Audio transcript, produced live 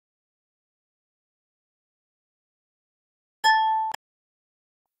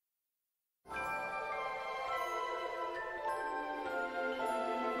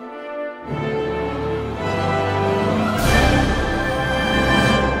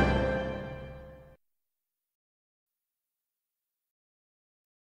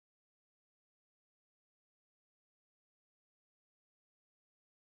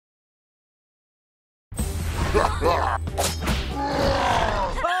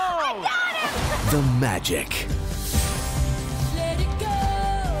The magic.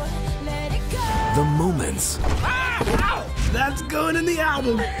 The moments. That's going in the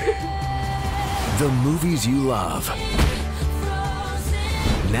album. The movies you love.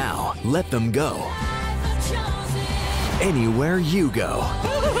 Now, let them go. Anywhere you go.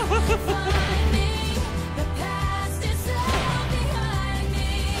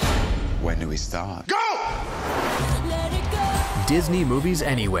 When do we start? Go! Disney Movies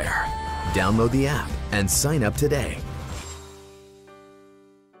Anywhere. Download the app and sign up today.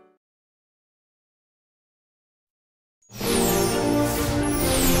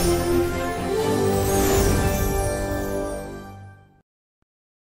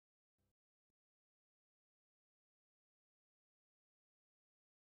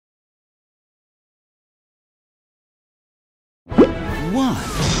 One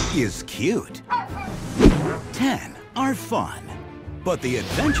is cute. 10 are fun. But the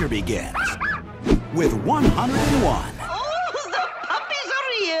adventure begins with 101. Oh, the puppies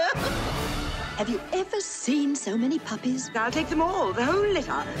are here! Have you ever seen so many puppies? I'll take them all, the whole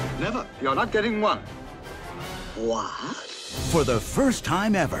litter. Never. You're not getting one. What? For the first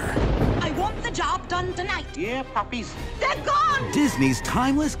time ever, I want the job done tonight. Yeah, puppies. They're gone! Disney's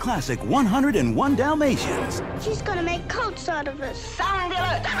timeless classic 101 Dalmatians She's gonna make coats out of us. Sound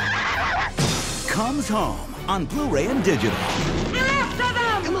alert! comes home on Blu-ray and digital. After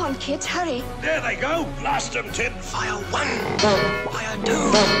them! Come on, kids, hurry. There they go. Blast them, Tim. Fire 1. Fire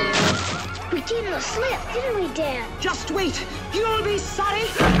 2. We gave him a slip, didn't we, Dad? Just wait. You'll be sorry.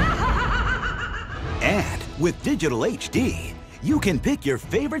 And with digital HD, you can pick your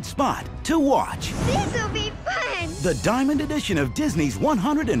favorite spot to watch. This'll be fun. The Diamond Edition of Disney's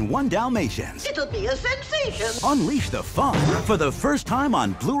 101 Dalmatians. It'll be a sensation. Unleash the fun for the first time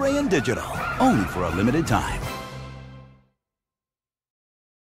on Blu-ray and digital. Only for a limited time.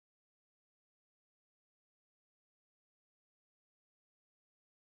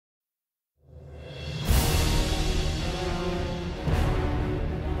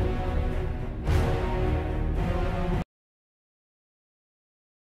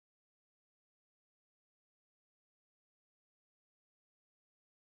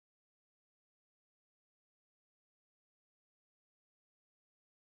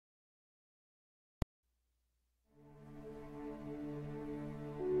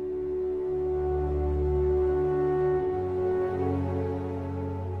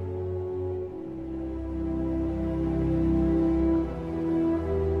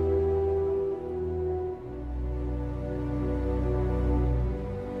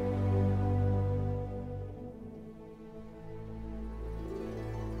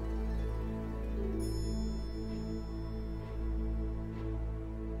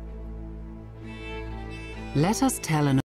 Let us tell an